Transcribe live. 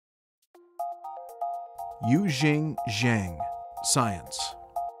Youxing Jiang, Science.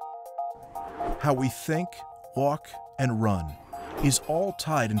 How we think, walk, and run is all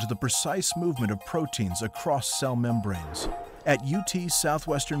tied into the precise movement of proteins across cell membranes. At UT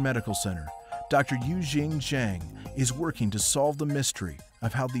Southwestern Medical Center, Dr. Youxing Jiang is working to solve the mystery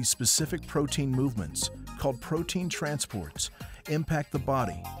of how these specific protein movements, called protein transports, impact the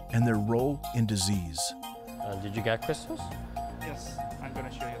body and their role in disease. Did you get crystals? Yes, I'm going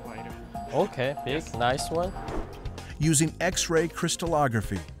to show you later. Okay, big, nice one. Using X-ray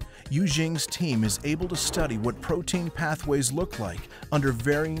crystallography, Youxing's team is able to study what protein pathways look like under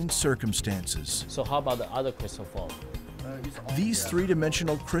varying circumstances. So how about the other crystal form? These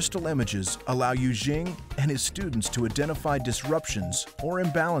three-dimensional crystal images allow Youxing and his students to identify disruptions or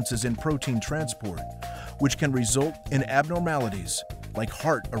imbalances in protein transport, which can result in abnormalities like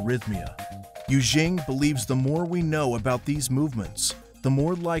heart arrhythmia. Youxing believes the more we know about these movements, the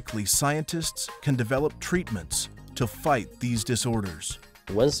more likely scientists can develop treatments to fight these disorders.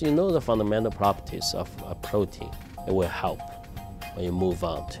 Once you know the fundamental properties of a protein, it will help when you move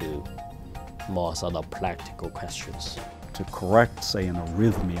on to more sort of practical questions. To correct, say, an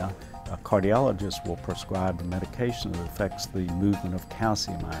arrhythmia, a cardiologist will prescribe a medication that affects the movement of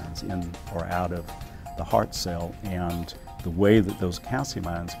calcium ions in or out of the heart cell, and the way that those calcium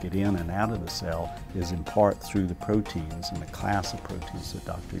ions get in and out of the cell is in part through the proteins and the class of proteins that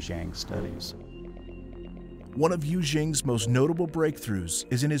Dr. Jiang studies. One of Youxing's most notable breakthroughs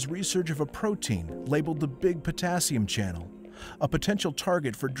is in his research of a protein labeled the big potassium channel, a potential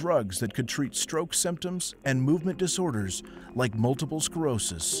target for drugs that could treat stroke symptoms and movement disorders like multiple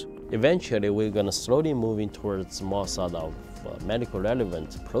sclerosis. Eventually, we're going to slowly moving towards more sort of medical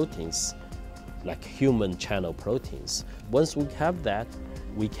relevant proteins, like human channel proteins. Once we have that,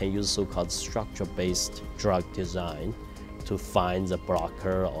 we can use so-called structure-based drug design to find the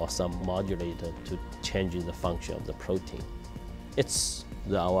blocker or some modulator to change the function of the protein. It's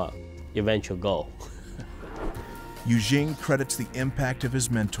our eventual goal. Youxing credits the impact of his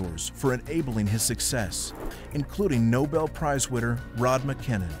mentors for enabling his success, including Nobel Prize winner Rod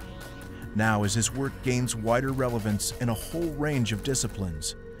McKinnon. Now, as his work gains wider relevance in a whole range of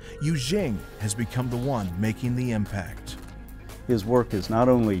disciplines, Youxing has become the one making the impact. His work is not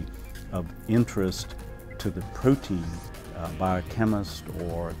only of interest to the protein biochemist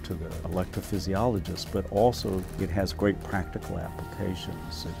or to the electrophysiologist, but also it has great practical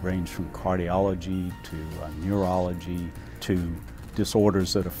applications. It ranges from cardiology to neurology to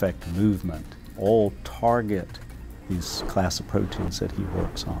disorders that affect movement. All target these class of proteins that he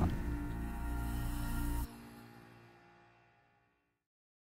works on.